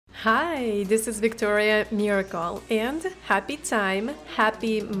Hi, this is Victoria Miracle and Happy Time,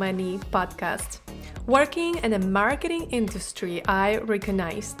 Happy Money podcast. Working in the marketing industry, I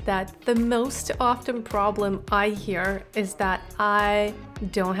recognize that the most often problem I hear is that I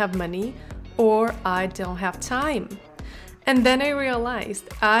don't have money or I don't have time. And then I realized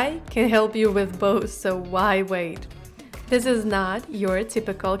I can help you with both, so why wait? This is not your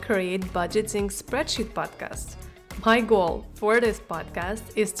typical create budgeting spreadsheet podcast. My goal for this podcast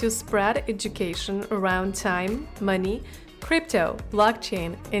is to spread education around time, money, crypto,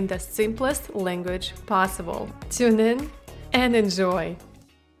 blockchain in the simplest language possible. Tune in and enjoy.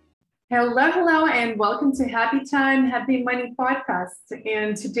 Hello, and welcome to Happy Time, Happy Money podcast.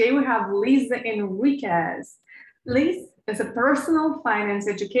 And today we have Lisa Enriquez. Liz is a personal finance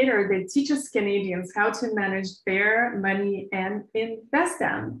educator that teaches Canadians how to manage their money and invest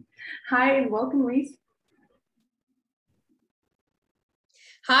them. Hi, and welcome, Liz.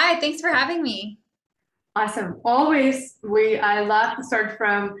 Hi, thanks for having me. Awesome. I love to start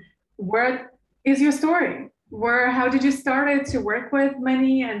from where is your story? How did you start to work with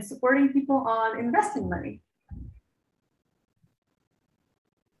money and supporting people on investing money?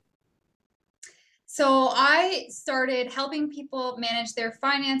 So I started helping people manage their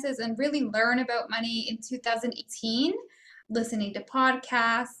finances and really learn about money in 2018, listening to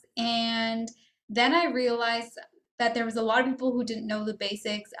podcasts. And then I realized that there was a lot of people who didn't know the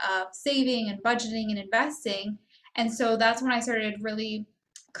basics of saving and budgeting and investing. And so that's when I started really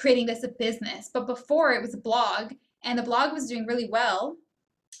creating this a business. But before it was a blog, and the blog was doing really well.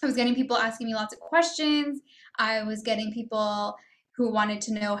 I was getting people asking me lots of questions. I was getting people who wanted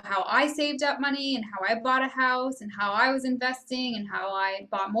to know how I saved up money and how I bought a house and how I was investing and how I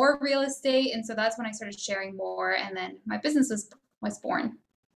bought more real estate. And so that's when I started sharing more, and then my business was born.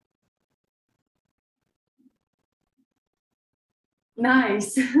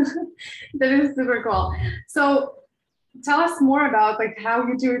 Nice. That is super cool. So tell us more about how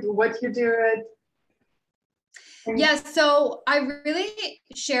you do it, what you do it. Yes, so I really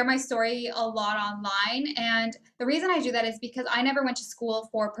share my story a lot online. And the reason I do that is because I never went to school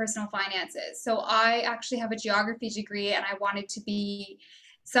for personal finances. So I actually have a geography degree, and I wanted to be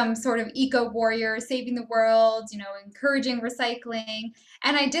some sort of eco warrior, saving the world, encouraging recycling.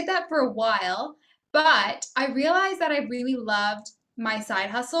 And I did that for a while, but I realized that I really loved my side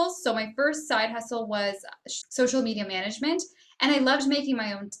hustles. So my first side hustle was social media management. And I loved making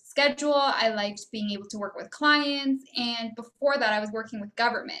my own schedule. I liked being able to work with clients. And before that, I was working with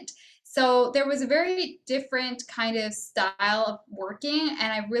government. So there was a very different kind of style of working.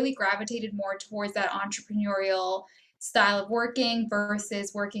 And I really gravitated more towards that entrepreneurial style of working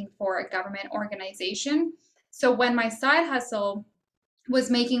versus working for a government organization. So when my side hustle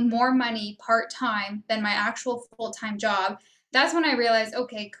was making more money part-time than my actual full-time job, that's when I realized,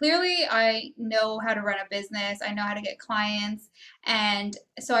 okay, clearly I know how to run a business. I know how to get clients. And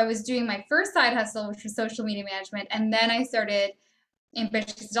so I was doing my first side hustle, which was social media management. And then I started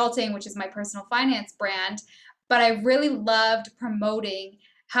Ambitious Adulting, which is my personal finance brand. But I really loved promoting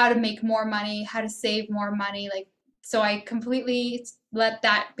how to make more money, how to save more money. So I completely let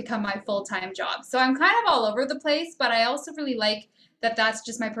that become my full-time job. So I'm kind of all over the place, but I also really like that's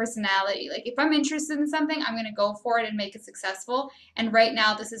just my personality. If I'm interested in something, I'm going to go for it and make it successful. And right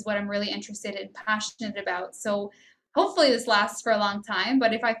now, this is what I'm really interested and passionate about. So hopefully this lasts for a long time.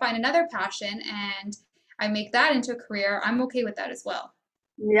 But if I find another passion and I make that into a career, I'm okay with that as well.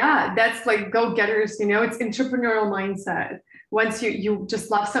 Yeah, that's go-getters, it's entrepreneurial mindset. Once you just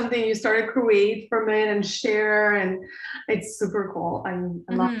love something, you start to create from it and share, and it's super cool. I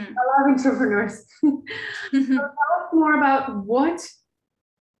love entrepreneurs. So tell us more about what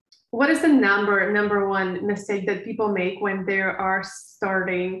is the number one mistake that people make when they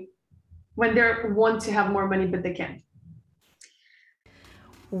want to have more money but they can't.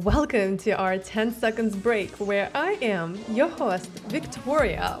 Welcome to our 10 seconds break, where I am, your host,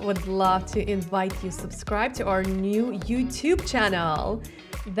 Victoria, would love to invite you to subscribe to our new YouTube channel.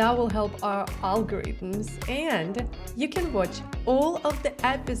 That will help our algorithms, and you can watch all of the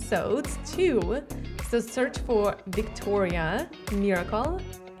episodes too. So search for Victoria Miracle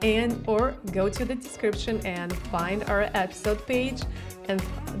or go to the description and find our episode page, and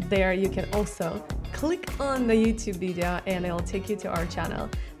there you can also click on the YouTube video and it'll take you to our channel.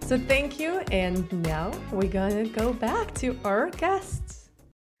 So thank you, and now we're gonna go back to our guests.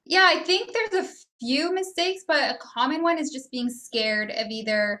 Yeah, I think there's a few mistakes, but a common one is just being scared of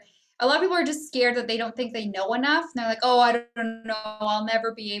either. A lot of people are just scared that they don't think they know enough. And they're like, oh, I don't know, I'll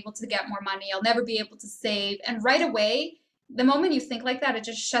never be able to get more money. I'll never be able to save. And right away, the moment you think like that, it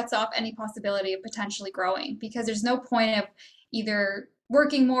just shuts off any possibility of potentially growing, because there's no point of either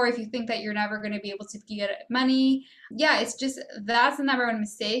working more if you think that you're never going to be able to get money. Yeah, it's just, that's the number one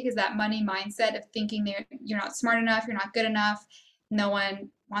mistake, is that money mindset of thinking you're not smart enough, you're not good enough, no one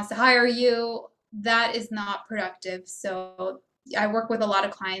wants to hire you. That is not productive. So I work with a lot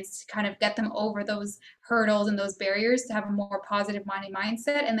of clients to kind of get them over those hurdles and those barriers to have a more positive money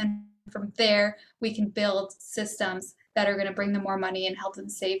mindset. And then from there, we can build systems that are going to bring them more money and help them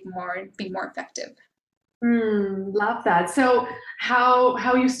save more and be more effective. Love that. So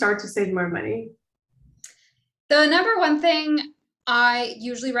how you start to save more money? The number one thing I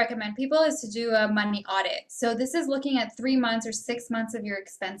usually recommend people is to do a money audit. So this is looking at 3 months or 6 months of your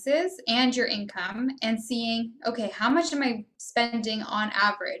expenses and your income and seeing, okay, how much am I spending on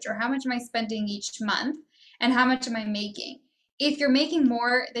average, or how much am I spending each month, and how much am I making? If you're making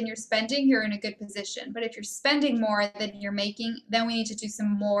more than you're spending, you're in a good position. But if you're spending more than you're making, then we need to do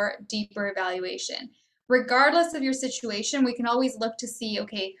some more deeper evaluation. Regardless of your situation, we can always look to see,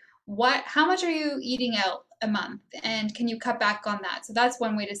 okay, how much are you eating out a month, and can you cut back on that? So that's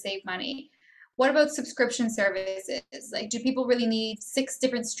one way to save money. What about subscription services? Like, do people really need 6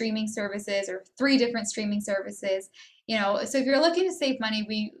 different streaming services or 3 different streaming services? So if you're looking to save money,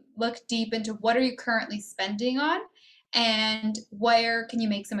 we look deep into what are you currently spending on, and where can you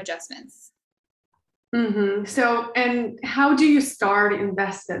make some adjustments? So, and how do you start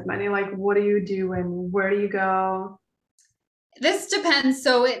invested money? Like, what do you do and where do you go? This depends.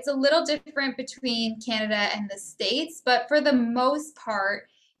 So it's a little different between Canada and the States, but for the most part,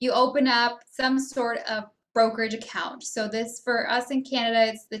 you open up some sort of brokerage account. So this, for us in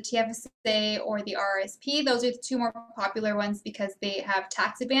Canada, it's the TFSA or the RRSP. Those are the 2 more popular ones because they have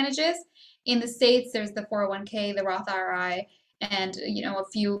tax advantages. In the States, there's the 401k, the Roth IRA, and a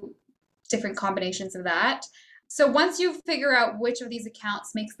few different combinations of that. So once you figure out which of these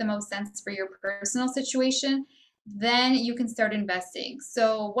accounts makes the most sense for your personal situation, then you can start investing.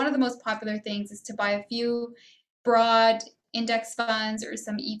 So one of the most popular things is to buy a few broad index funds or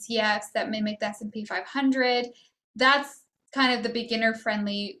some ETFs that mimic the S&P 500. That's kind of the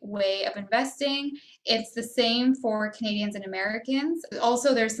beginner-friendly way of investing. It's the same for Canadians and Americans.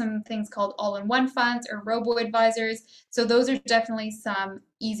 Also, there's some things called all-in-one funds or robo-advisors. So those are definitely some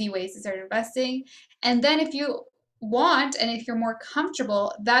easy ways to start investing. And then if you want, and if you're more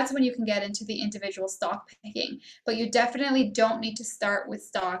comfortable, that's when you can get into the individual stock picking. But you definitely don't need to start with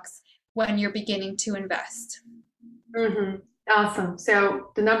stocks when you're beginning to invest. Awesome.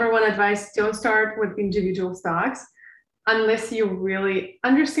 So the number one advice, don't start with individual stocks unless you really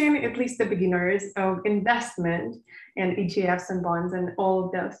understand at least the beginners of investment and ETFs and bonds and all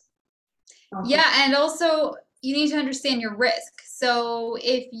of those. Awesome. Yeah, and also you need to understand your risk. So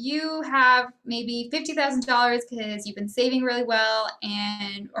if you have maybe $50,000 because you've been saving really well,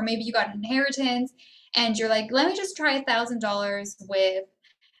 or maybe you got an inheritance and you're like, let me just try $1,000 with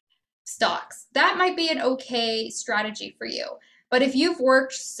stocks. That might be an okay strategy for you. But if you've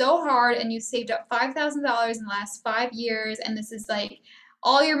worked so hard and you've saved up $5,000 in the last 5 years, and this is like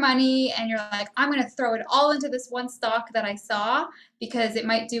all your money, and you're like, I'm going to throw it all into this one stock that I saw because it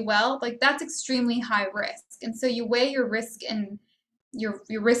might do well, like that's extremely high risk. And so you weigh your risk and your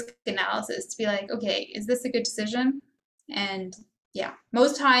risk analysis to be like, okay, is this a good decision? And yeah,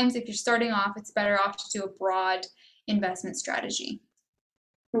 most times if you're starting off, it's better off to do a broad investment strategy.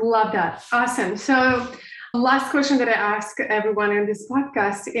 Love that. Awesome. So last question that I ask everyone in this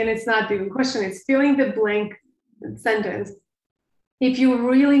podcast, and it's not even a question, it's filling the blank sentence. If you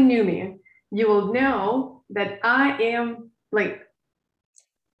really knew me, you will know that I am like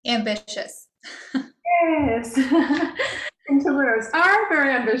ambitious. Yes. Entrepreneurs are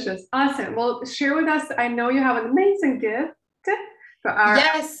very ambitious. Awesome. Well, share with us. I know you have an amazing gift for our.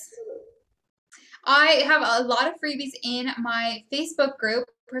 Yes. I have a lot of freebies in my Facebook group,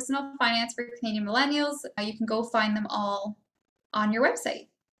 Personal Finance for Canadian Millennials. You can go find them all on your website.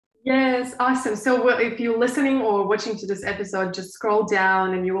 Yes, awesome. So if you're listening or watching to this episode, just scroll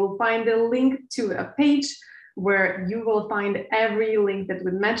down and you will find the link to a page where you will find every link that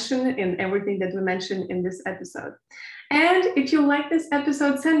we mentioned and everything that we mentioned in this episode. And if you like this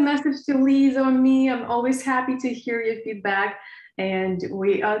episode, send a message to Liz or me. I'm always happy to hear your feedback, and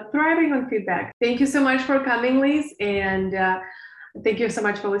we are thriving on feedback. Thank you so much for coming, Liz, and thank you so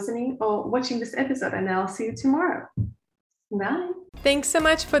much for listening or watching this episode, and I'll see you tomorrow. Bye. Thanks so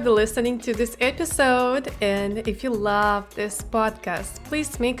much for listening to this episode. And if you love this podcast,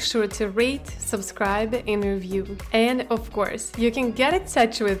 please make sure to rate, subscribe, and review. And of course, you can get in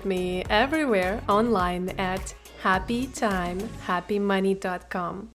touch with me everywhere online at happytimehappymoney.com.